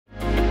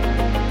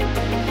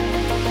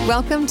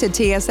Welcome to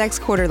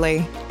TSX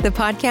Quarterly, the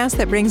podcast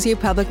that brings you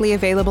publicly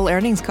available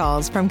earnings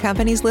calls from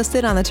companies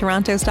listed on the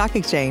Toronto Stock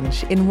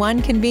Exchange in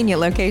one convenient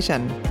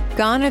location.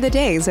 Gone are the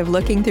days of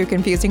looking through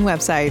confusing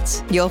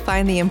websites. You'll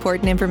find the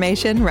important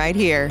information right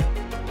here.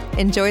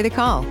 Enjoy the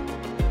call.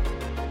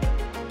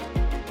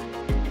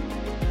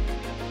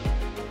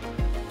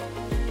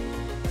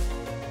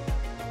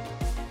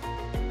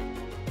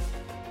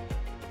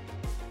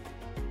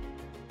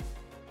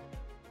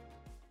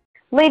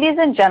 Ladies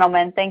and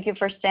gentlemen, thank you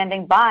for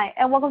standing by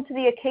and welcome to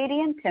the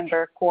Acadian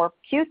Timber Corp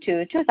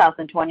Q2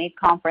 2020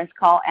 conference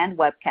call and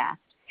webcast.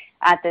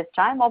 At this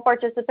time, all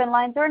participant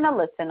lines are in a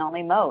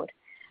listen-only mode.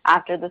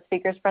 After the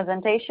speaker's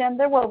presentation,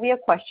 there will be a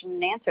question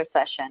and answer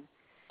session.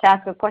 To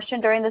ask a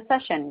question during the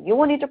session, you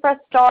will need to press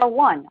star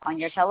 1 on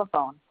your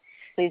telephone.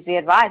 Please be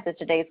advised that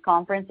today's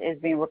conference is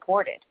being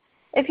recorded.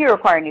 If you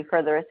require any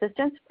further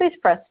assistance, please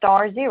press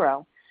star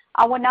 0.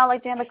 I would now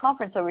like to hand the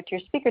conference over to your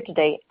speaker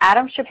today,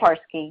 Adam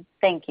Sheparski.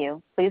 Thank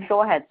you. Please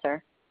go ahead,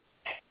 sir.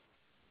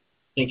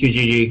 Thank you,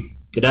 Gigi.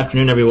 Good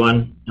afternoon,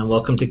 everyone, and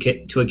welcome to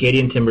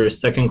Acadian Timber's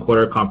second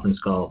quarter conference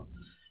call.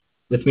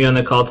 With me on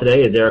the call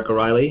today is Eric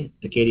O'Reilly,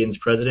 Acadian's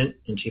President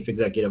and Chief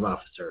Executive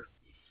Officer.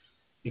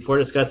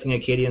 Before discussing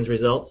Acadian's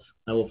results,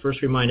 I will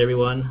first remind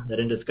everyone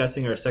that in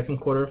discussing our second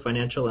quarter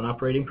financial and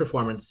operating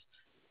performance,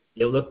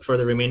 the outlook for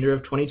the remainder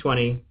of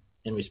 2020,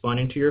 and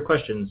responding to your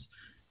questions,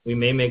 we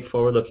may make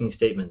forward-looking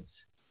statements.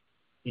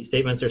 These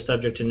statements are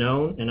subject to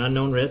known and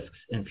unknown risks,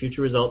 and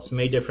future results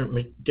may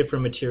differ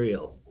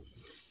material.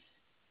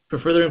 For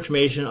further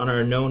information on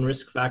our known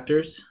risk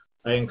factors,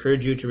 I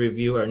encourage you to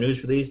review our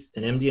news release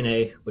and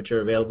MD&A, which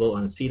are available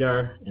on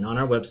SEDAR and on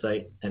our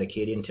website at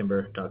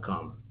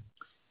acadiantimber.com.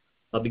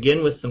 I'll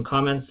begin with some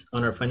comments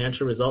on our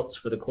financial results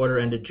for the quarter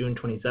ended June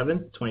 27,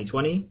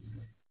 2020.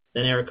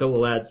 Then Erica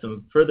will add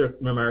some further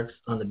remarks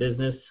on the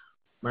business,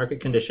 market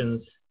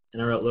conditions,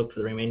 and our outlook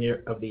for the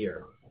remainder of the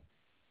year.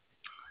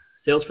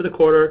 Sales for the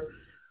quarter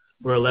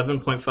were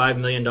 $11.5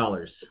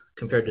 million,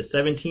 compared to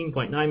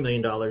 $17.9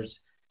 million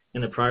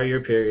in the prior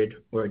year period,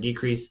 or a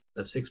decrease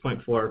of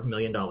 $6.4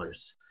 million.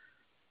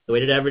 The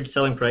weighted average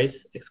selling price,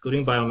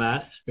 excluding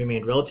biomass,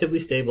 remained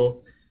relatively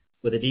stable,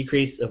 with a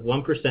decrease of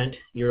 1%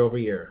 year over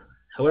year.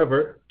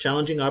 However,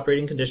 challenging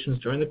operating conditions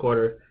during the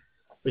quarter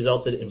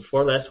resulted in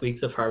 4 less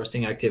weeks of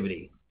harvesting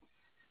activity.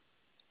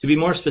 To be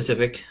more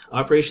specific,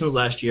 operations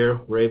last year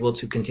were able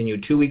to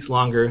continue 2 weeks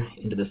longer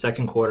into the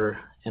second quarter,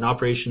 and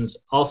operations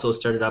also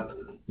started up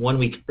 1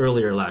 week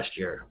earlier last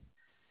year.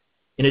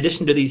 In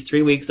addition to these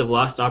 3 weeks of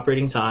lost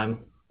operating time,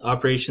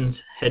 operations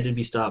had to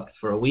be stopped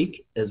for a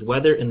week as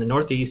weather in the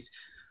Northeast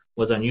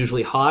was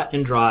unusually hot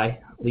and dry,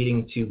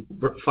 leading to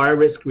fire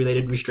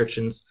risk-related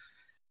restrictions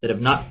that have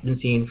not been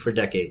seen for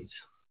decades.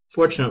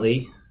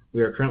 Fortunately,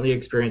 we are currently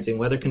experiencing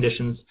weather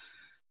conditions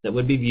that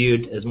would be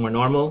viewed as more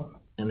normal,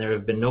 and there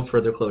have been no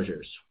further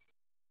closures.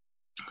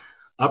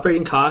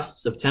 Operating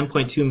costs of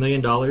 $10.2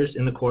 million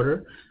in the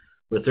quarter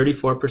were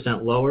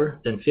 34% lower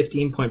than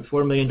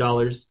 $15.4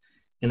 million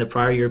in the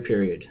prior year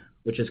period,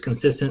 which is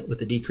consistent with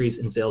the decrease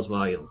in sales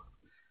volume.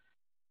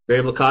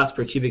 Variable costs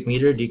per cubic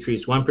meter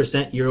decreased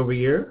 1% year over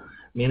year,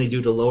 mainly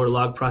due to lower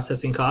log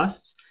processing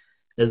costs,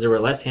 as there were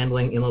less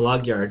handling in the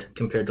log yard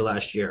compared to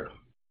last year.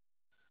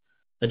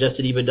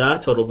 Adjusted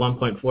EBITDA totaled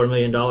 $1.4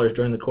 million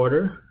during the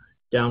quarter,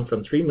 down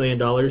from $3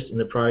 million in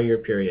the prior year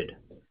period.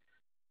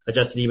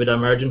 Adjusted EBITDA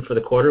margin for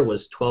the quarter was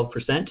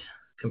 12%,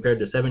 compared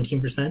to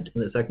 17% in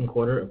the second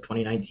quarter of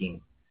 2019.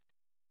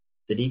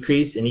 The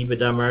decrease in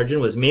EBITDA margin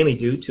was mainly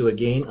due to a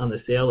gain on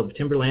the sale of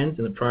timberlands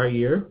in the prior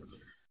year,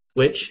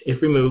 which,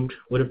 if removed,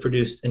 would have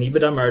produced an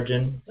EBITDA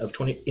margin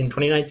in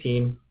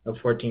 2019 of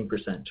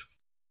 14%.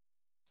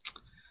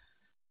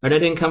 Our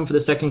net income for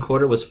the second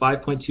quarter was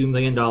 $5.2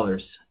 million,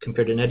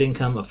 compared to net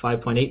income of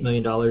 $5.8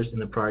 million in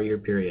the prior year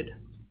period.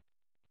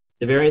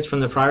 The variance from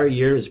the prior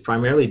year is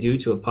primarily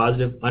due to a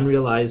positive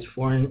unrealized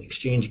foreign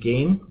exchange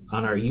gain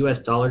on our U.S.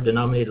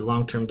 dollar-denominated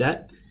long-term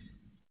debt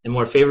and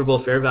more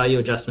favorable fair value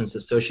adjustments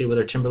associated with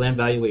our timberland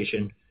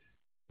valuation,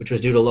 which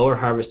was due to lower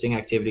harvesting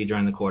activity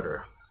during the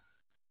quarter.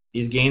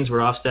 These gains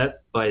were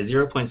offset by a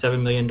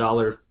 $0.7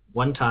 million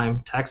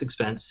one-time tax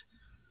expense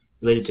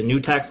related to new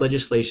tax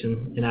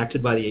legislation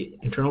enacted by the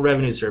Internal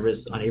Revenue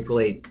Service on April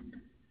 8th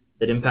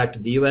that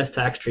impacted the U.S.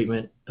 tax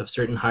treatment of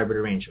certain hybrid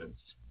arrangements.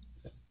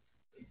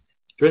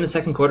 During the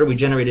second quarter, we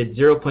generated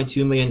 $0.2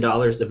 million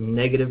of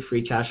negative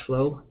free cash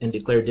flow and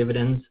declared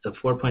dividends of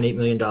 $4.8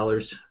 million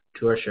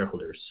to our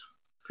shareholders.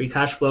 Free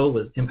cash flow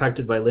was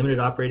impacted by limited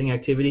operating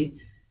activity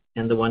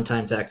and the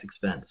one-time tax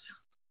expense.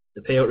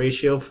 The payout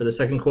ratio for the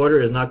second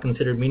quarter is not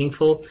considered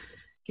meaningful,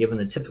 given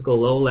the typical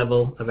low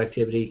level of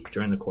activity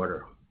during the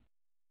quarter.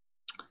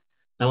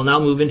 I will now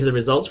move into the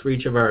results for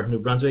each of our New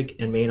Brunswick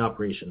and Maine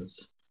operations.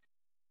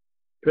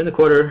 During the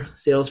quarter,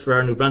 sales for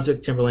our New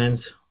Brunswick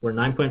timberlands were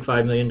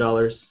 $9.5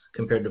 million,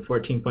 compared to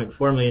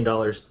 $14.4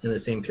 million in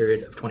the same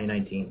period of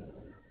 2019.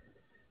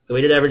 The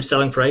weighted average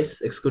selling price,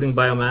 excluding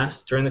biomass,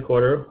 during the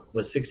quarter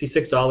was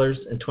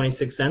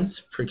 $66.26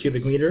 per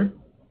cubic meter,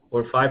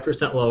 or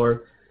 5%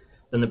 lower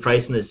than the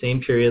price in the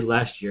same period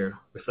last year,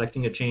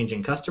 reflecting a change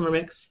in customer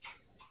mix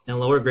and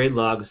lower grade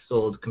logs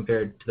sold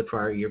compared to the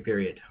prior year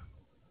period.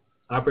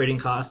 Operating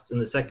costs in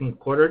the second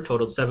quarter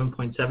totaled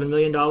 $7.7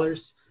 million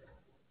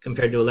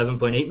compared to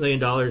 $11.8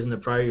 million in the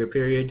prior year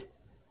period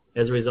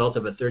as a result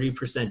of a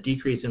 30%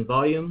 decrease in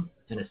volume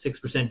and a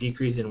 6%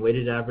 decrease in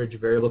weighted average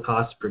variable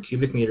costs per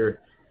cubic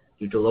meter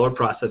due to lower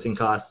processing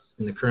costs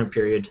in the current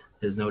period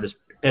as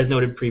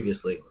noted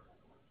previously.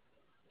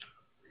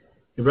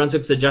 New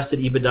Brunswick's adjusted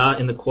EBITDA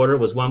in the quarter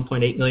was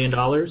 $1.8 million,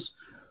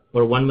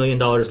 or $1 million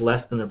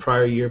less than the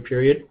prior year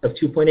period of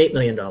 $2.8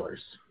 million.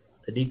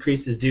 The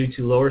decrease is due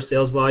to lower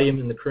sales volume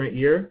in the current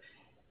year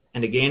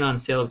and a gain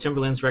on sale of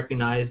timberlands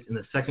recognized in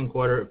the second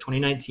quarter of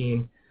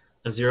 2019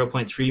 of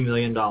 $0.3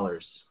 million.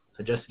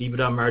 Adjusted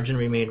EBITDA margin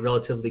remained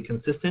relatively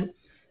consistent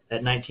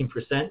at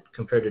 19%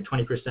 compared to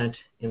 20%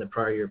 in the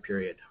prior year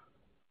period.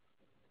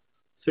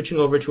 Switching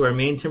over to our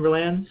Maine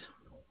timberlands,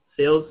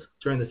 sales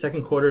during the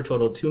second quarter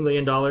totaled $2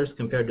 million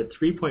compared to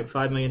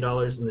 $3.5 million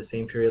in the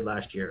same period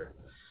last year.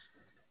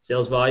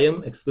 Sales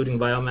volume, excluding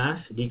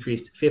biomass,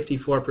 decreased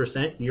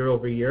 54% year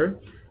over year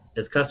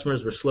as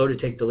customers were slow to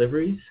take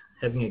deliveries,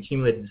 having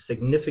accumulated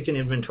significant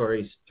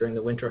inventories during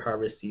the winter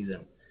harvest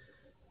season.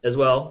 As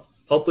well,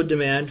 pulpwood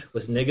demand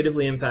was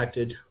negatively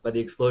impacted by the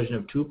explosion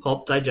of 2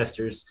 pulp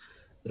digesters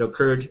that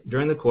occurred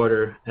during the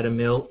quarter at a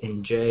mill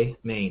in Jay,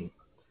 Maine.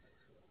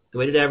 The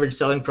weighted average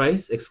selling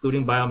price,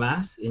 excluding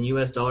biomass, in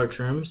U.S. dollar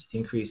terms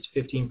increased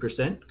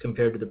 15%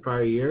 compared to the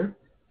prior year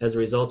as a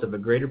result of a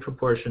greater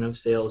proportion of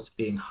sales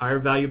being higher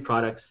value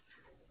products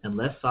and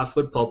less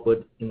softwood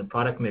pulpwood in the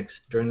product mix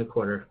during the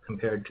quarter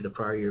compared to the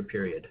prior year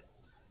period.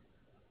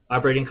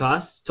 Operating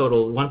costs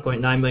totaled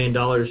 $1.9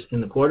 million in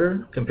the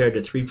quarter compared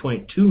to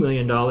 $3.2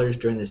 million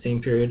during the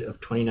same period of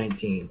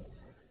 2019,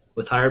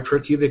 with higher per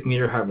cubic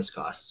meter harvest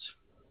costs.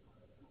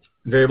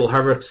 Variable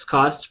harvest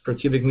costs per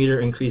cubic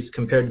meter increased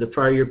compared to the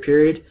prior year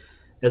period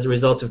as a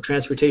result of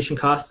transportation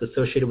costs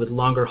associated with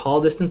longer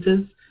haul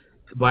distances,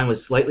 combined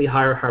with slightly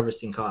higher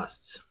harvesting costs.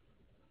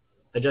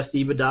 Adjusted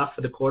EBITDA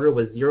for the quarter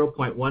was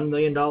 $0.1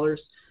 million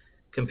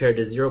compared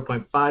to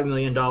 $0.5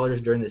 million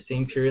during the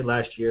same period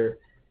last year,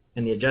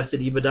 and the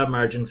adjusted EBITDA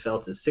margin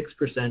fell to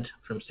 6%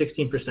 from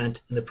 16%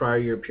 in the prior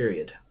year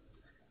period.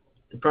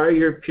 The prior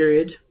year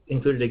period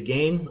included a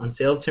gain on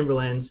sale of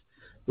timberlands,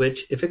 which,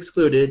 if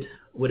excluded,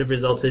 would have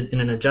resulted in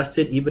an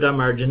adjusted EBITDA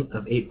margin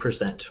of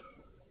 8%.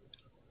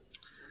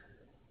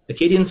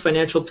 Acadian's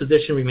financial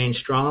position remained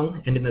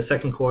strong and in the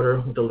second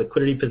quarter with a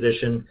liquidity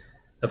position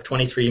of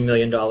 $23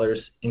 million,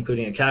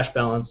 including a cash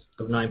balance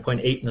of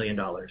 $9.8 million.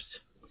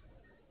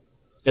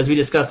 As we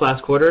discussed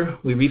last quarter,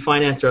 we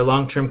refinanced our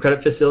long-term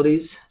credit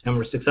facilities and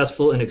were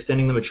successful in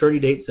extending the maturity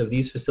dates of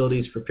these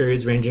facilities for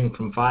periods ranging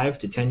from 5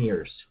 to 10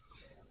 years.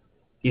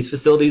 These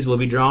facilities will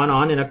be drawn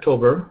on in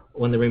October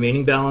when the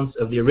remaining balance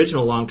of the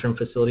original long-term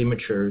facility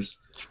matures,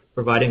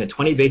 providing a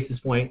 20 basis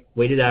point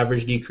weighted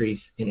average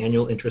decrease in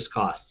annual interest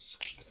costs.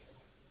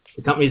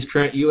 The company's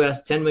current U.S.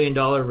 $10 million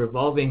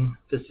revolving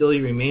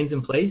facility remains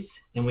in place,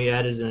 and we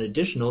added an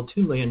additional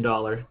 $2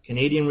 million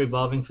Canadian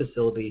revolving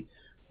facility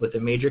with a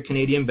major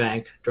Canadian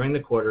bank during the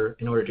quarter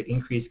in order to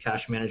increase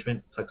cash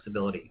management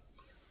flexibility.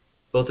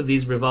 Both of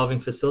these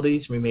revolving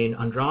facilities remain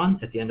undrawn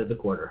at the end of the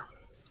quarter.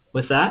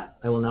 With that,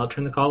 I will now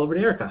turn the call over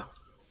to Erica.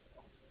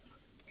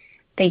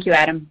 Thank you,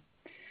 Adam.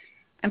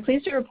 I'm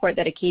pleased to report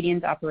that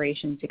Acadian's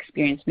operations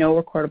experienced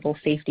no recordable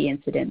safety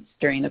incidents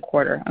during the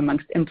quarter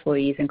amongst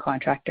employees and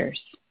contractors.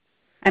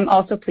 I'm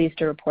also pleased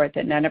to report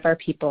that none of our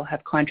people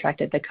have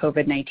contracted the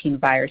COVID-19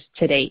 virus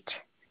to date.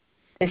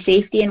 The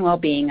safety and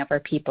well-being of our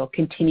people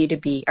continue to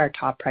be our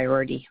top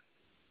priority.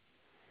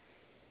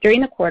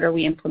 During the quarter,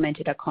 we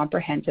implemented a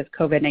comprehensive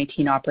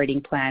COVID-19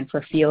 operating plan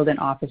for field and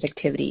office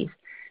activities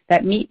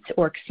that meets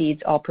or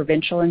exceeds all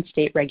provincial and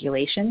state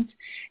regulations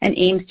and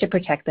aims to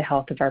protect the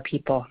health of our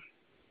people.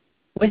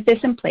 With this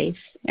in place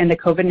and the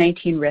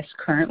COVID-19 risk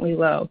currently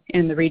low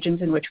in the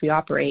regions in which we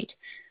operate,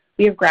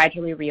 we have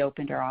gradually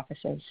reopened our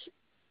offices.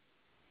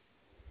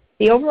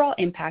 The overall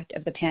impact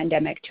of the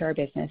pandemic to our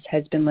business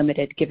has been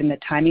limited given the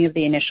timing of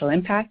the initial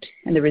impact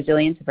and the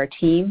resilience of our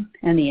team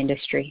and the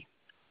industry.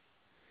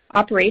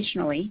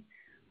 Operationally,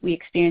 we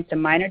experienced a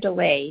minor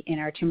delay in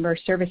our timber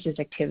services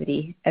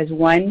activity as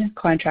one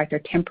contractor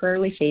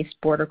temporarily faced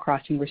border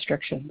crossing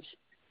restrictions.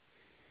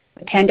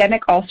 The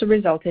pandemic also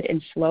resulted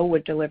in slow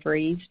wood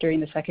deliveries during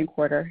the second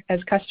quarter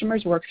as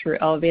customers worked through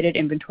elevated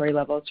inventory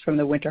levels from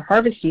the winter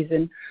harvest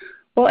season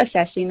while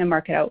assessing the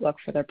market outlook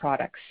for their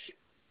products.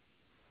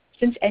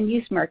 Since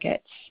end-use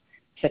markets,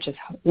 such as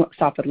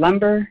softwood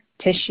lumber,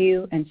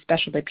 tissue, and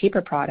specialty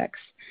paper products,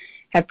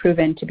 have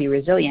proven to be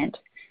resilient,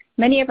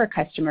 many of our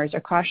customers are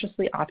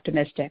cautiously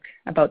optimistic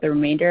about the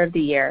remainder of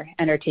the year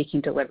and are taking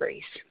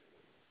deliveries.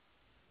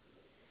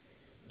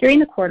 During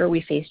the quarter,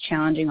 we faced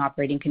challenging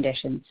operating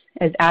conditions,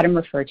 as Adam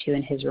referred to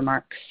in his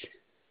remarks.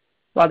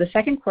 While the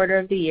second quarter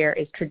of the year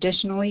is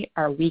traditionally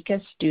our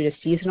weakest due to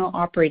seasonal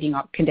operating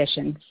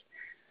conditions,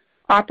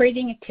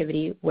 operating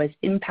activity was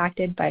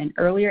impacted by an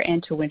earlier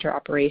end to winter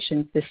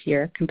operations this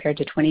year compared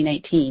to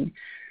 2019,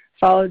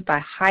 followed by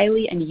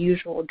highly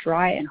unusual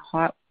dry and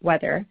hot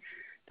weather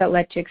that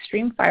led to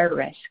extreme fire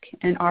risk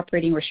and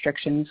operating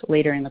restrictions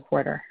later in the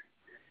quarter.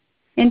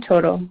 In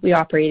total, we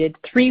operated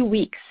 3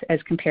 weeks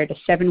as compared to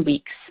 7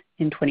 weeks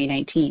in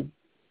 2019.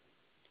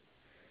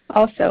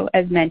 Also,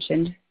 as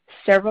mentioned,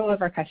 several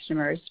of our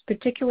customers,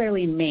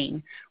 particularly in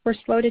Maine, were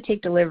slow to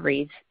take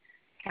deliveries,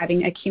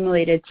 having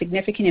accumulated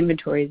significant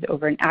inventories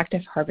over an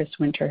active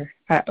winter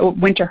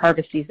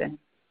harvest season.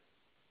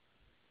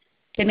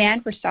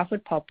 Demand for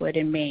softwood pulpwood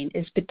in Maine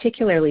is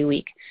particularly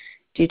weak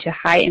due to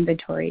high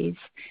inventories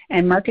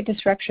and market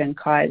disruption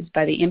caused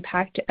by the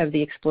impact of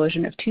the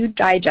explosion of 2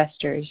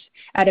 digesters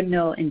at a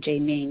mill in Jay,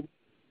 Maine.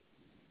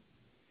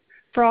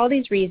 For all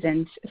these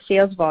reasons,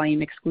 sales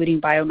volume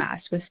excluding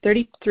biomass was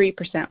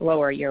 33%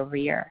 lower year over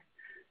year.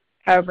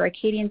 However,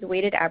 Acadian's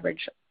weighted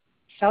average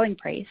selling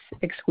price,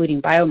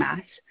 excluding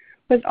biomass,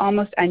 was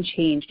almost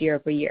unchanged year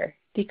over year,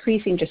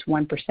 decreasing just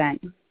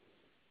 1%.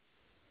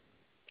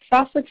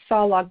 Softwood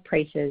sawlog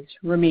prices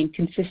remained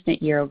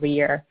consistent year over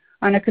year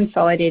on a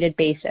consolidated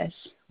basis,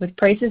 with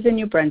prices in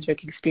New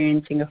Brunswick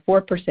experiencing a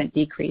 4%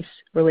 decrease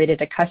related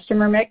to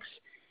customer mix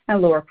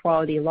and lower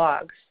quality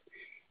logs,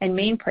 and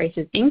Maine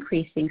prices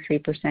increasing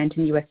 3%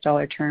 in U.S.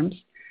 dollar terms,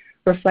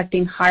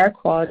 reflecting higher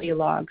quality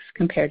logs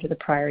compared to the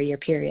prior year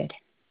period.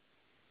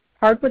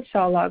 Hardwood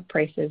sawlog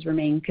prices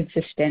remain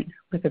consistent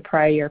with the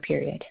prior year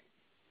period.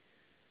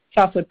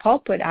 Softwood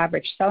pulpwood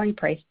average selling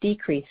price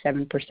decreased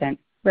 7%,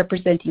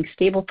 representing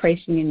stable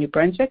pricing in New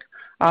Brunswick,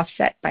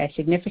 offset by a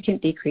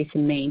significant decrease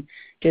in Maine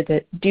due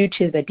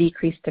to the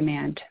decreased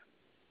demand.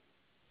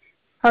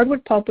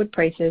 Hardwood pulpwood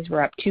prices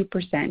were up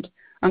 2%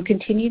 on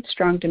continued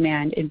strong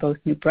demand in both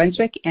New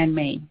Brunswick and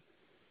Maine.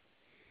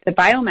 The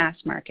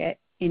biomass market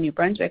in New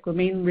Brunswick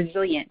remained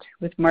resilient,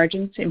 with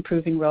margins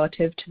improving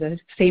relative to the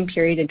same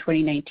period in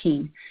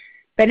 2019,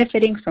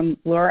 benefiting from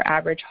lower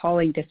average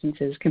hauling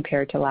distances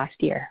compared to last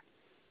year.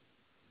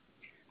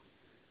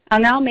 I'll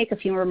now make a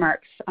few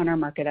remarks on our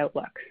market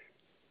outlook.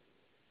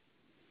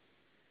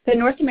 The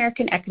North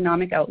American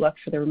economic outlook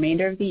for the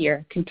remainder of the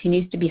year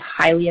continues to be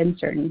highly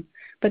uncertain,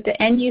 but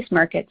the end-use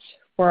markets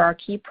for our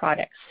key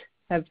products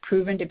have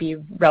proven to be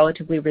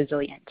relatively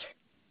resilient.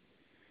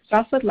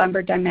 Softwood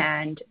lumber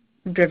demand,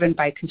 driven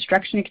by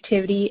construction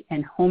activity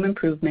and home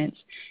improvements,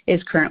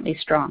 is currently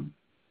strong.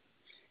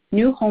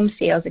 New home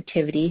sales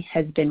activity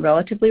has been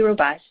relatively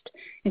robust,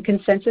 and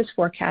consensus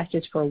forecast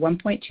is for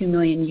 1.2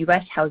 million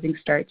U.S. housing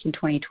starts in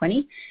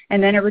 2020,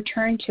 and then a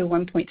return to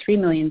 1.3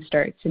 million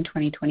starts in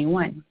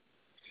 2021.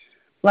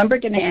 Lumber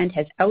demand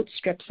has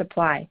outstripped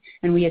supply,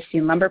 and we have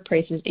seen lumber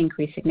prices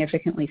increase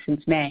significantly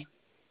since May.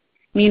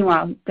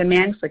 Meanwhile,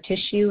 demand for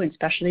tissue and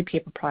specialty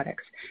paper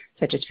products,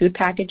 such as food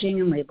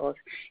packaging and labels,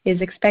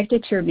 is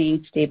expected to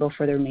remain stable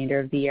for the remainder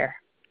of the year.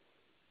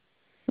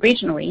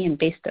 Regionally, and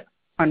based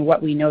on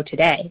what we know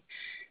today,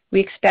 we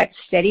expect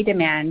steady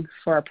demand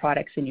for our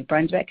products in New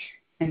Brunswick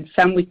and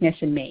some weakness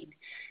in Maine,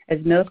 as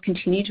mills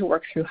continue to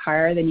work through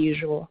higher than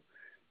usual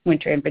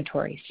winter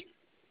inventories.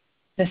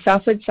 The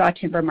softwood saw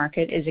timber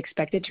market is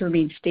expected to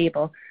remain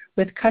stable,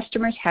 with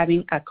customers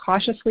having a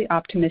cautiously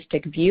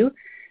optimistic view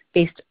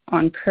based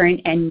on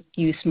current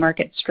end-use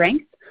market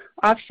strength,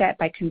 offset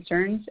by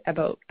concerns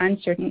about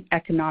uncertain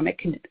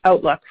economic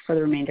outlook for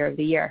the remainder of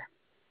the year.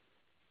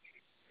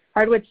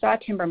 Hardwood saw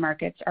timber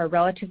markets are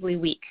relatively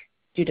weak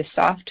due to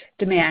soft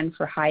demand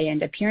for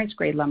high-end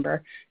appearance-grade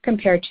lumber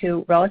compared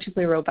to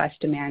relatively robust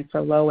demand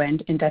for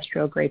low-end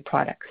industrial-grade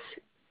products.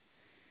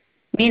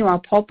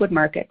 Meanwhile, pulpwood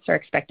markets are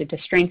expected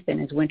to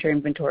strengthen as winter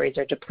inventories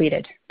are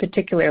depleted,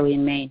 particularly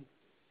in Maine.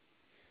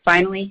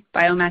 Finally,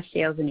 biomass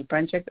sales in New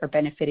Brunswick are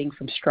benefiting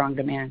from strong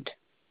demand.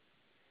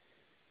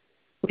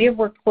 We have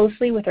worked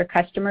closely with our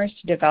customers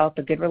to develop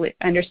a good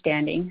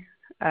understanding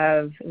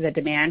of the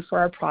demand for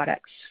our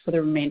products for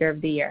the remainder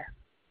of the year.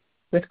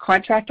 With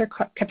contractor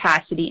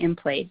capacity in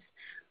place,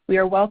 we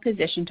are well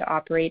positioned to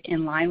operate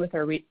in line with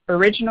our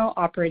original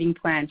operating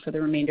plan for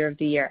the remainder of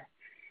the year.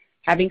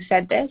 Having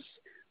said this,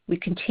 we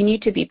continue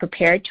to be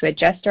prepared to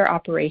adjust our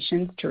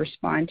operations to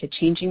respond to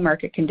changing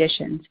market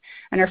conditions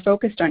and are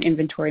focused on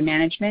inventory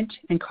management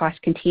and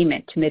cost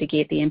containment to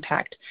mitigate the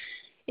impact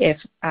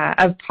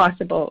of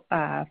possible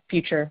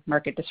future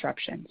market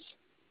disruptions.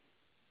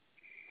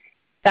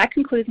 That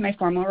concludes my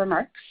formal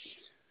remarks.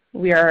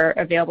 We are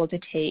available to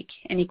take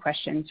any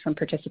questions from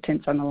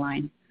participants on the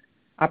line.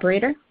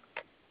 Operator?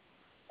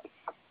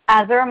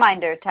 As a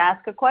reminder, to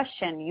ask a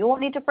question, you will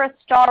need to press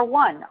star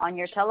 1 on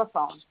your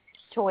telephone.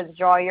 To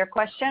withdraw your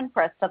question,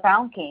 press the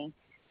pound key.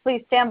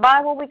 Please stand by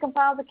while we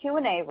compile the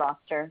Q&A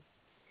roster.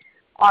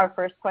 Our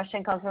first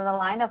question comes from the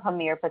line of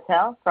Hamir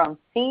Patel from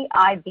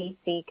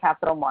CIBC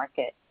Capital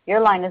Markets. Your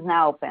line is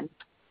now open.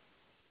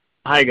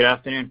 Hi, good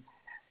afternoon.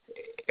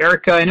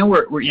 Erica, I know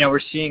we're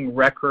seeing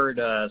record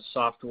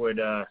softwood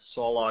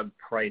sawlog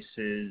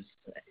prices.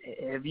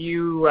 Have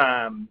you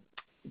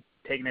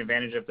taken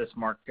advantage of this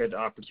market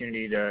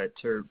opportunity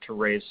to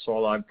raise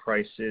sawlog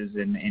prices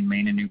in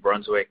Maine and New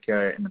Brunswick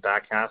in the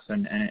back half,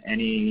 and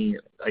any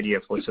idea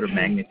of what sort of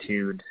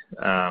magnitude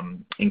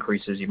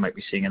increases you might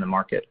be seeing in the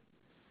market?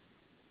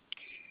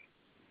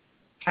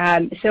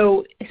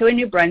 So in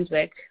New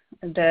Brunswick,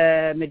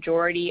 the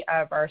majority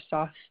of our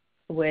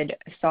softwood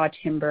saw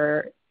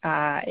timber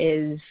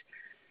is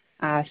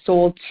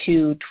sold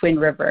to Twin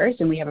Rivers,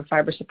 and we have a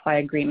fiber supply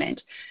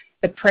agreement.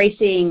 The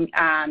pricing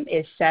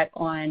is set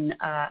on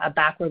a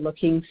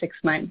backward-looking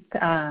 6-month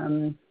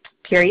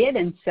period,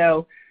 and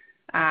so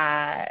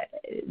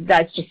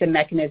that's just a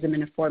mechanism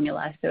and a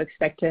formula. So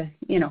expect to,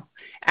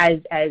 as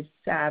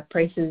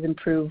prices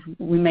improve,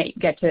 we might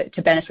get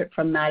to benefit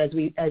from that as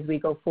we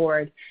go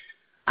forward.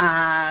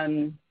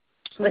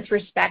 With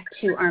respect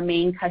to our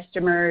main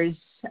customers,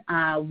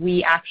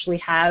 we actually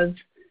have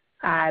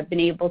been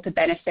able to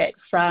benefit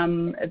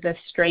from the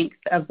strength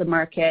of the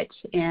market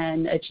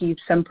and achieve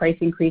some price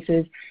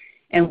increases,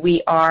 and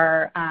we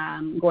are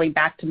going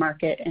back to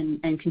market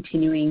and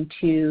continuing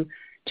to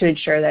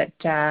ensure that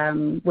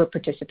we're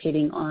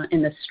participating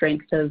in the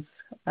strength of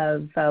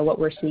what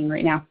we're seeing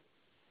right now.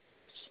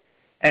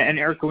 And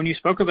Erica, when you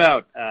spoke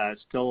about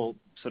still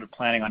sort of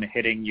planning on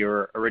hitting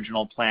your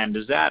original plan,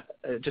 does that,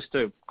 just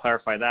to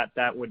clarify,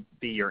 that would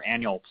be your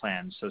annual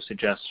plan, so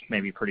suggest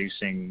maybe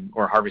producing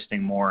or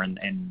harvesting more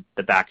in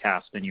the back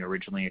half than you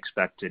originally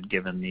expected,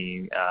 given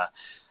the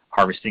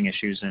harvesting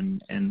issues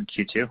in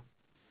Q2?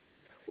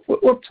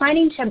 We're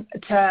planning to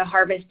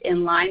harvest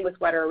in line with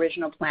what our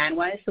original plan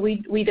was. So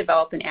we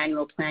develop an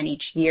annual plan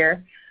each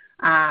year,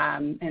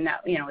 and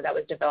that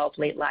was developed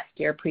late last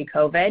year,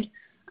 pre-COVID.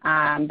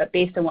 But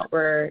based on what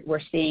we're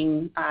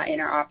seeing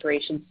in our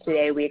operations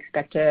today, we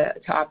expect to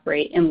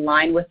operate in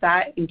line with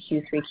that in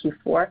Q3,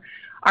 Q4.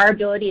 Our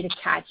ability to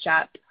catch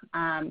up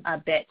a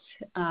bit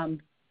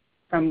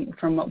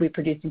from what we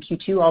produced in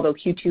Q2, although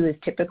Q2 is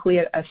typically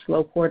a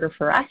slow quarter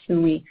for us,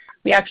 and we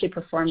actually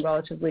performed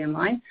relatively in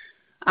line,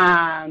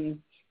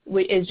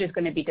 is just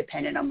going to be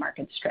dependent on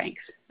market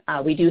strength.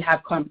 We do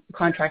have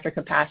contractor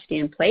capacity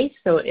in place,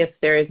 so if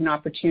there is an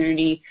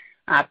opportunity,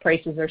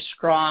 prices are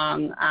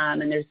strong,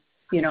 and there's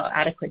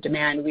adequate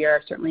demand, we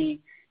are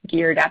certainly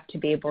geared up to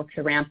be able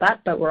to ramp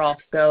up, but we're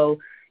also,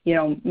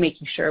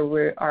 making sure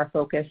we are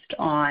focused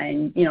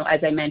on, as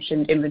I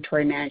mentioned,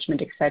 inventory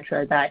management, et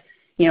cetera, that,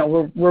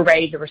 we're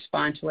ready to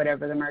respond to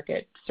whatever the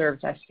market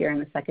serves us here in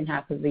the second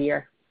half of the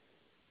year.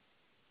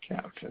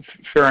 Yeah,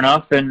 fair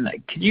enough. And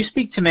could you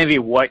speak to maybe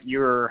what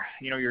your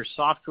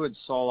softwood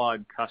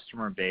sawlog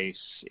customer base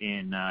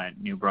in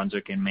New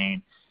Brunswick and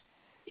Maine,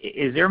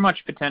 is there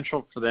much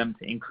potential for them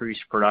to increase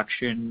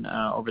production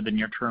over the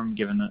near term,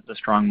 given the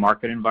strong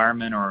market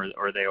environment, or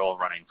are they all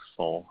running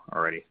full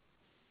already?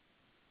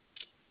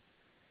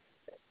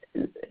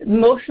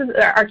 Most of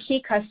our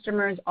key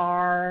customers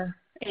are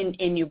in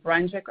New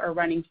Brunswick are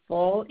running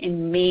full.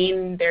 In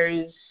Maine,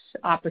 there's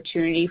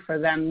opportunity for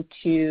them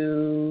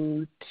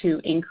to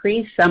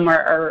increase. Some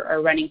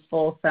are running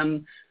full.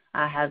 Some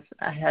have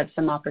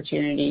some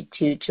opportunity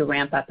to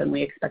ramp up, and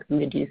we expect them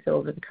to do so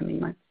over the coming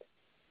months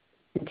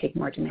and take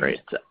more demand. Great.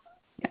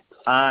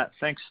 Yeah.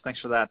 Thanks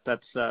for that.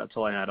 That's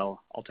all I had. I'll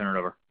turn it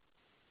over.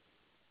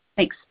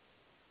 Thanks.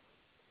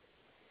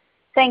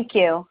 Thank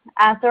you.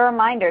 As a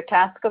reminder, to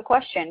ask a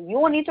question, you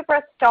will need to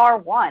press star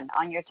 1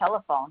 on your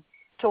telephone.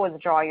 To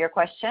withdraw your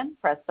question,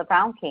 press the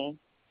pound key.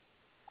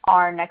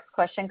 Our next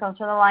question comes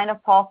from the line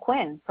of Paul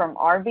Quinn from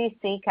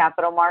RBC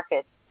Capital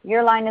Markets.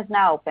 Your line is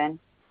now open.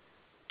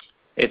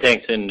 Hey,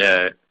 thanks,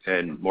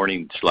 and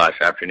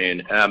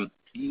morning/afternoon.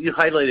 You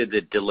highlighted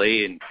the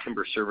delay in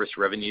timber service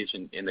revenues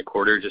in the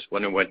quarter. Just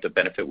wondering what the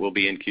benefit will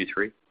be in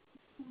Q3?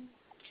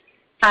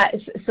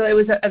 So it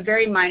was a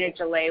very minor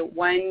delay.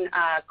 One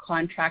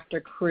contractor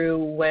crew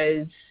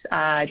was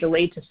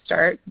delayed to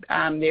start.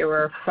 They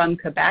were from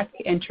Quebec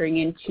entering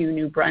into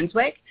New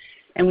Brunswick,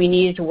 and we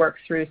needed to work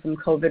through some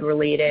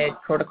COVID-related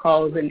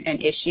protocols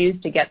and issues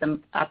to get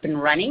them up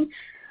and running.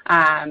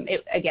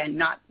 Again,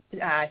 not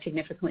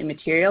significantly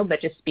material, but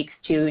just speaks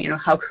to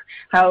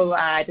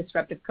how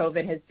disruptive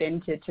COVID has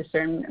been to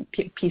certain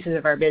pieces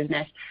of our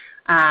business.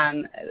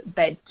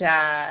 But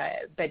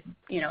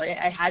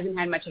it hasn't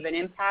had much of an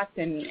impact,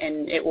 and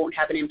it won't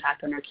have an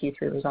impact on our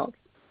Q3 results.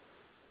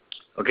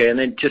 Okay, and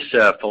then just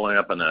following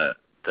up on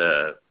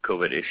the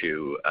COVID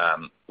issue,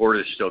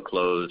 borders still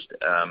closed.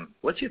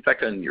 What's the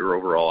effect on your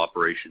overall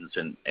operations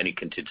and any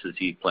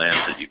contingency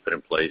plans that you put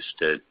in place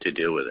to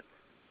deal with it?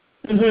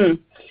 Mm-hmm.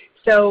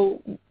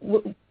 So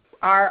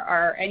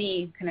our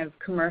any kind of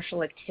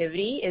commercial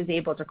activity is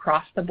able to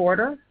cross the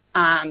border.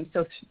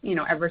 So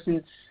ever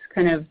since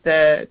kind of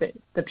the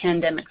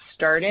pandemic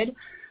started,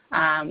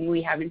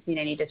 we haven't seen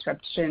any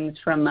disruptions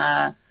from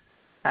an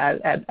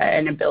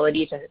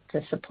ability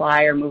to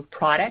supply or move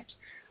product,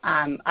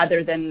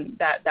 other than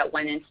that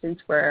one instance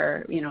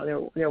where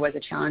there was a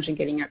challenge in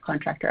getting our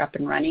contractor up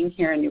and running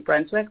here in New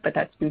Brunswick, but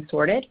that's been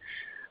sorted.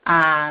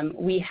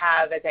 We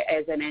have,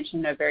 as I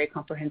mentioned, a very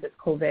comprehensive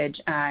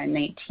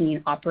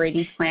COVID-19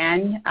 operating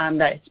plan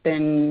that's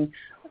been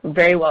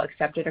very well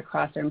accepted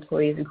across our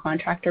employees and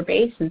contractor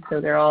base, and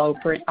so they're all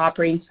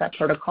operating to that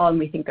protocol, and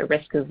we think the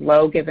risk is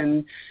low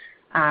given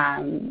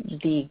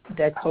the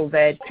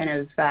COVID kind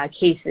of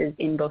cases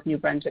in both New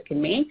Brunswick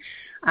and Maine.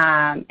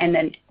 And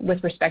then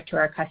with respect to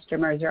our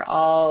customers, they're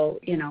all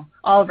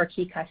of our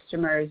key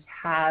customers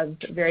have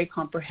very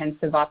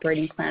comprehensive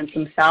operating plans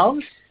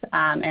themselves,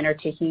 and are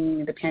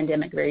taking the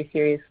pandemic very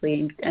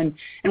seriously and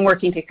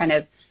working to kind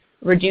of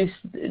reduce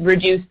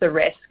the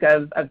risk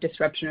of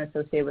disruption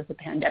associated with the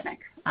pandemic.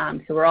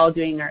 So we're all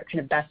doing our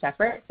kind of best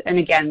efforts. And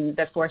again,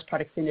 the forest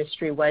products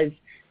industry was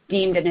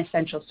deemed an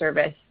essential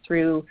service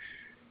through,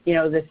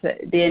 the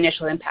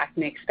initial impact,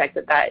 and they expect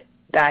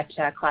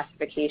that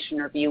classification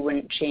or view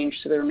wouldn't change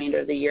for the remainder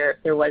of the year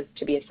if there was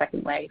to be a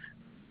second wave.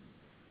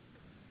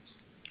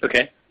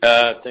 Okay,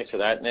 thanks for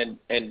that. And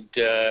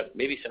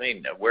maybe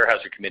something,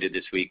 Weyerhaeuser committed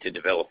this week to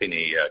developing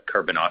a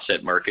carbon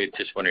offset market.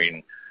 Just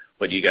wondering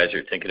what you guys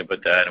are thinking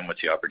about that and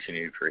what's the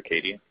opportunity for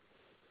Acadian?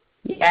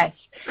 Yes,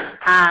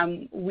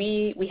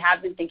 we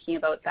have been thinking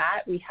about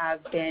that. We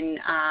have been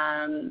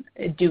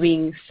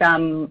doing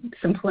some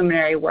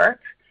preliminary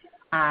work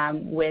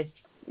with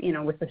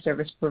the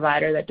service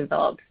provider that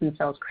develops and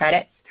sells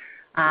credits.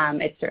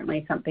 It's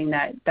certainly something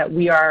that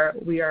we are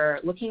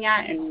looking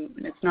at, and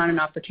it's not an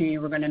opportunity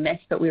we're going to miss,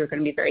 but we are going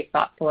to be very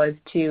thoughtful as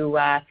to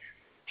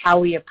how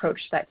we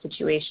approach that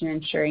situation,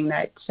 ensuring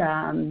that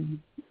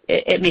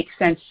it makes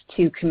sense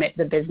to commit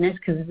the business,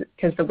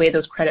 because the way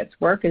those credits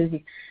work is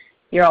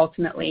you're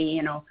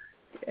ultimately,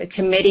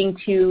 committing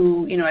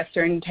to, a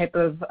certain type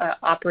of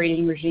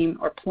operating regime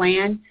or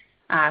plan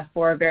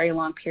for a very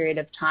long period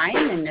of time.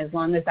 And as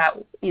long as that,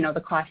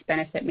 the cost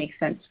benefit makes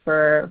sense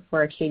for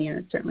Acadian,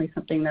 it's certainly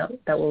something that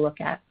we'll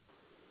look at.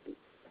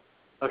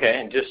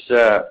 Okay, and just,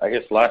 I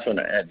guess last one,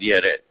 you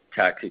had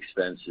tax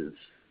expenses,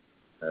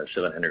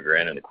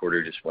 $700,000 in the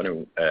quarter. Just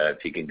wondering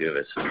if you can give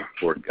us some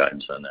forward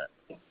guidance on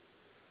that.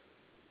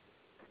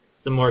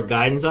 Some more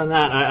guidance on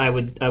that? I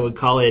would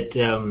call it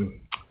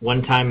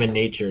one time in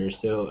nature,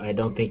 so I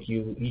don't think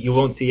you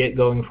won't see it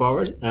going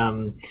forward.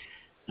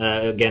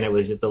 Again, it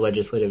was just a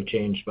legislative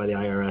change by the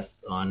IRS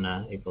on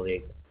April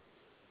 8th.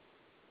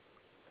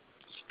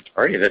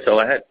 All right, that's all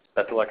I had.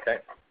 Best of luck,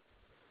 thanks.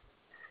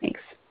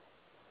 Thanks.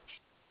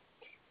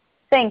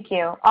 Thank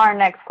you. Our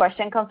next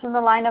question comes from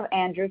the line of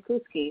Andrew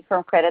Kuske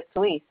from Credit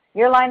Suisse.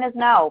 Your line is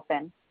now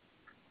open.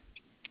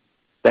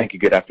 Thank you.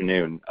 Good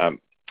afternoon.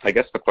 I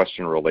guess the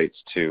question relates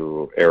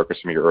to, Erica,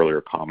 some of your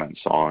earlier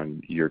comments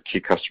on your key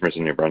customers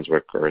in New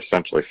Brunswick are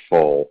essentially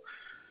full,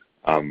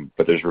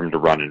 but there's room to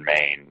run in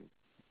Maine.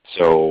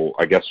 So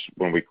I guess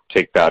when we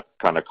take that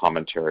kind of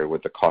commentary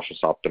with the cautious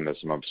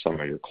optimism of some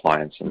of your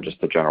clients and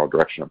just the general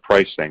direction of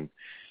pricing,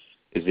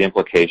 is the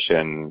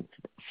implication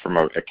from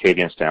a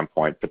Acadian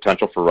standpoint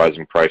potential for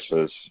rising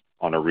prices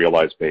on a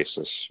realized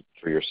basis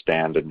for your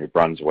stand in New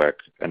Brunswick,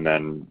 and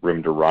then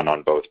room to run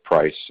on both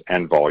price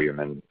and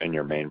volume in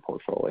your Maine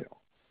portfolio?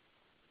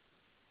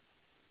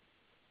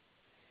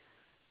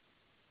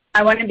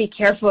 I want to be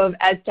careful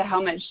as to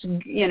how much,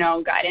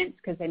 guidance,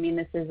 because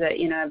this is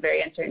a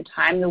very uncertain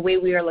time. The way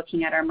we are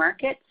looking at our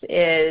markets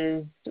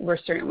is we're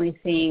certainly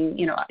seeing,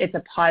 it's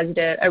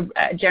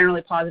a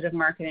generally positive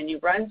market in New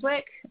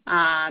Brunswick,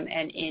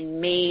 and in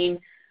Maine,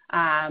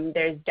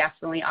 there's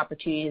definitely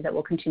opportunities that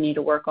we'll continue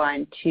to work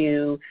on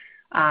from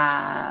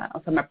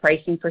a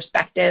pricing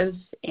perspective,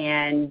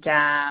 and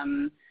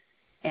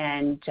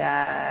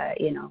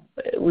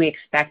we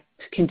expect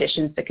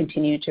conditions to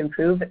continue to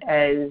improve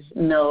as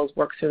mills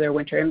work through their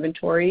winter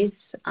inventories,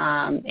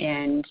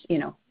 and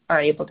are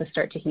able to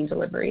start taking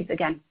deliveries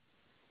again.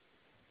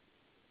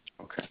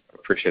 Okay,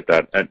 appreciate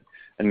that. And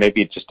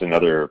maybe just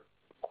another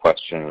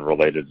question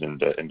related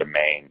into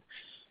Maine.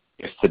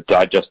 If the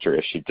digester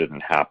issue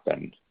didn't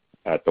happen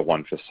at the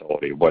one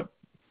facility, where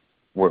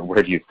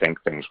do you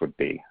think things would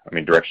be?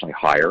 Directionally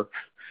higher,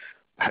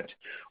 but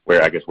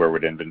where do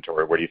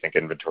you think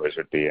inventories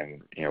would be,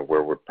 and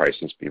where would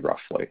prices be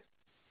roughly?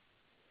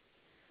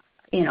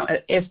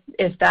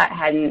 If that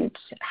hadn't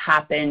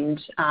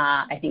happened,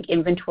 I think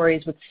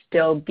inventories would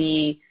still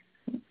be,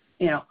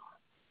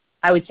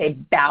 I would say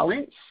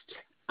balanced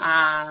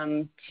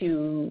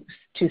to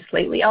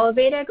slightly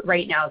elevated.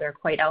 Right now they're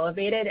quite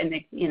elevated, and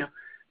they,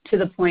 to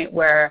the point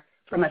where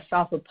from a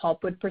softwood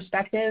pulpwood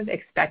perspective,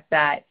 expect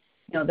that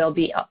they'll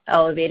be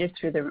elevated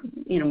through the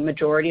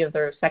majority of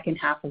the second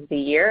half of the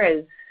year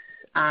as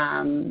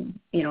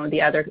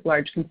the other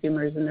large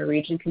consumers in the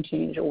region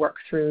continue to work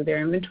through their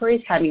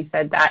inventories. Having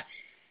said that,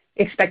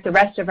 expect the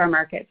rest of our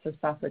markets, so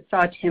softwood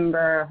saw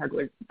timber,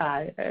 hardwood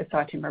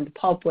saw timber, and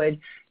pulpwood,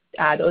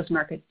 those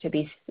markets to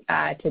be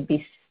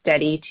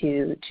steady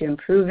to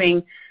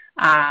improving.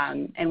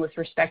 And with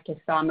respect to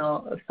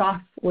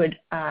softwood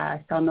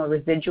sawmill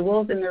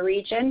residuals in the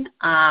region,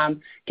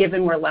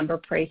 given where lumber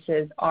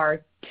prices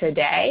are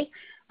today,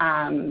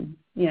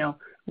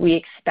 we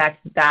expect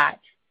that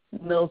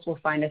mills will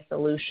find a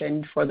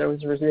solution for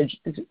those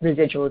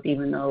residuals,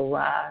 even though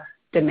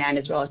demand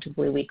is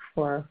relatively weak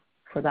for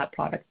that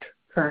product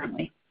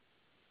currently.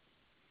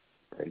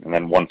 Great. And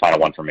then one final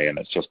one for me, and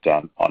it's just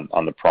on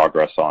the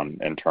progress on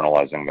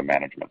internalizing the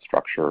management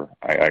structure.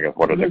 I guess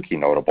what are the key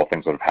notable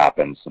things that have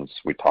happened since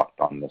we talked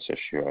on this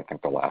issue, I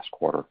think the last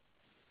quarter?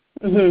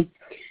 Mm-hmm.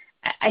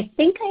 I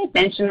think I had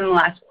mentioned in the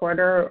last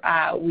quarter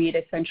we had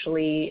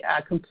essentially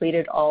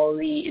completed all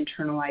the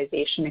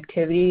internalization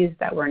activities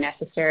that were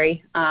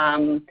necessary.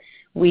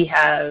 We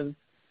are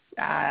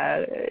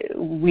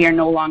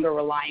no longer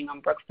relying on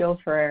Brookfield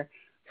for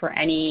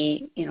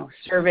any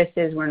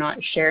services. We're not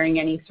sharing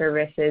any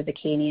services.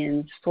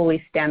 Acadian's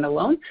fully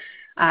standalone.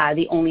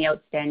 The only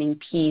outstanding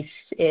piece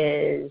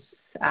is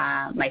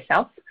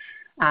myself,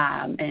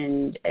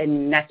 and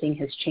nothing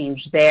has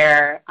changed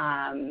there.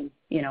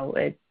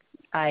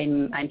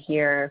 I'm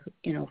here,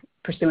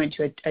 pursuant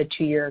to a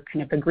 2-year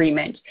kind of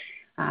agreement,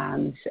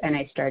 and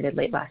I started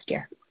late last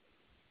year.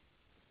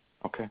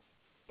 Okay,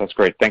 that's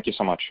great. Thank you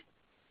so much.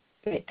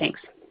 Great, thanks.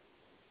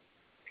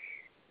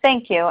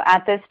 Thank you.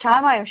 At this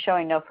time, I am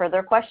showing no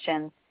further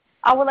questions.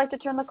 I would like to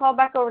turn the call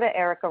back over to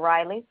Erica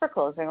Riley for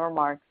closing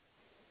remarks.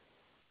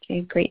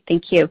 Okay, great.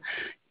 Thank you.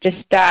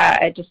 Just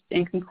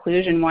in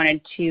conclusion,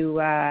 wanted to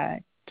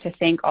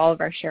thank all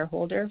of our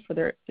shareholders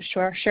for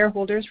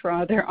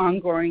all their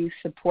ongoing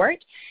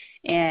support,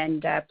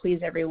 and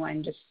please,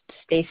 everyone, just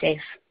stay safe.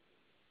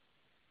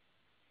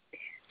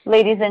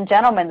 Ladies and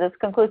gentlemen, this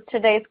concludes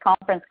today's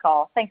conference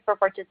call. Thanks for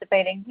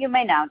participating. You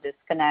may now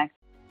disconnect.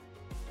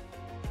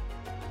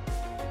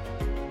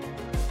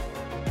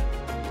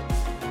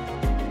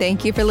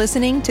 Thank you for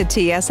listening to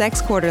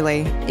TSX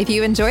Quarterly. If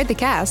you enjoyed the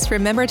cast,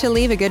 remember to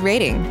leave a good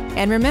rating.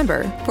 And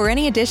remember, for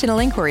any additional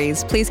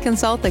inquiries, please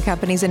consult the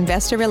company's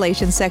investor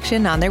relations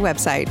section on their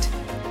website.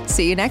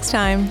 See you next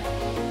time.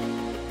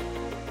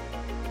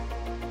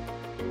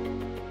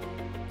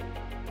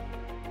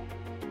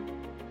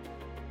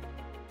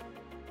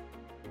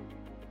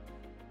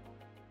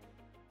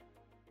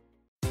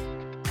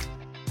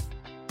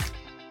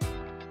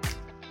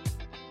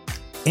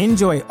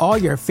 Enjoy all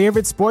your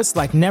favorite sports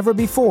like never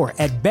before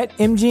at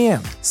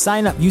BetMGM.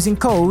 Sign up using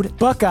code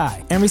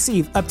Buckeye and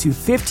receive up to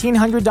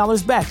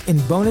 $1,500 back in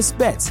bonus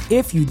bets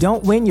if you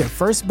don't win your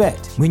first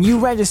bet. When you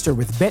register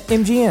with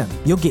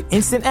BetMGM, you'll get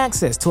instant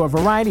access to a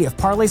variety of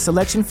parlay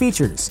selection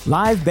features,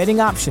 live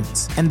betting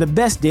options, and the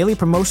best daily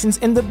promotions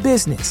in the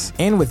business.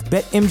 And with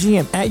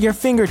BetMGM at your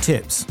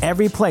fingertips,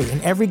 every play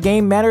and every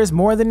game matters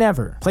more than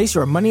ever. Place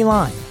your money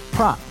line,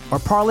 prop, or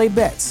parlay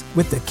bets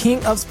with the king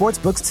of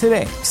sportsbooks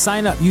today.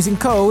 Sign up using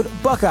code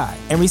Buckeye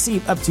and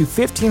receive up to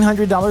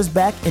 $1,500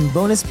 back in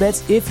bonus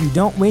bets if you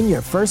don't win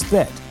your first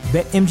bet.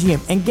 BetMGM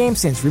and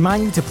GameSense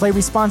remind you to play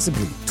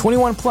responsibly.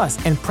 21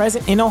 plus and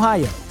present in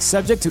Ohio,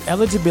 subject to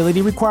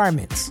eligibility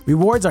requirements.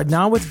 Rewards are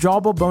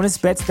non-withdrawable bonus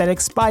bets that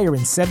expire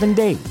in 7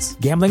 days.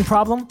 Gambling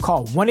problem?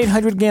 Call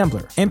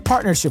 1-800-GAMBLER in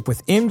partnership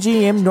with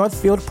MGM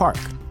Northfield Park.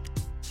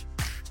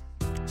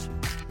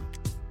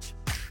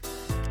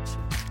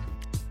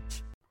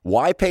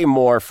 Why pay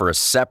more for a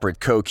separate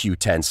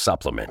CoQ10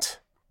 supplement?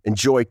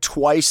 Enjoy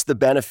twice the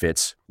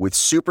benefits with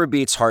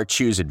SuperBeets Heart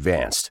Chews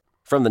Advanced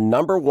from the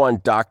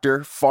 #1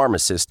 doctor,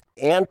 pharmacist,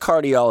 and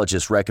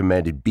cardiologist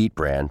recommended beet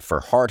brand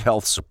for heart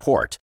health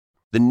support.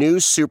 The new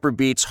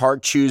SuperBeets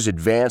Heart Chews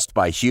Advanced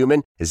by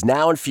Human is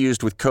now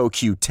infused with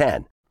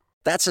CoQ10.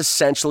 That's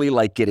essentially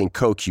like getting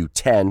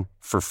CoQ10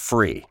 for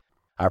free.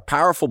 Our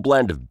powerful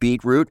blend of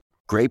beetroot,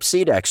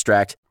 grapeseed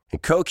extract,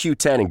 and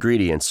CoQ10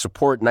 ingredients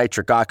support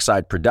nitric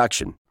oxide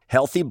production,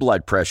 healthy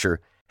blood pressure,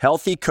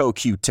 healthy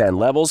CoQ10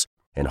 levels,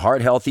 and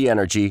heart-healthy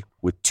energy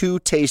with 2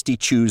 tasty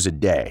chews a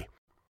day.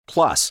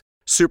 Plus,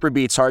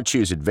 SuperBeets Heart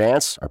Chews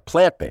Advance are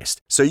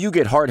plant-based, so you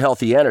get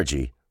heart-healthy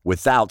energy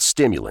without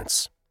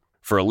stimulants.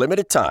 For a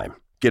limited time,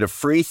 get a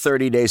free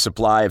 30-day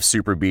supply of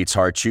SuperBeets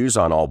Heart Chews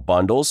on all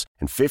bundles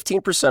and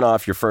 15%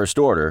 off your first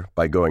order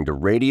by going to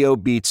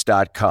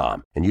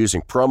RadioBeets.com and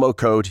using promo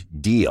code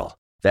DEAL.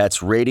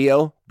 That's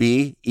Radio,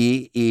 BEETS.com,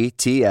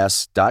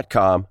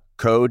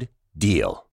 code DEAL.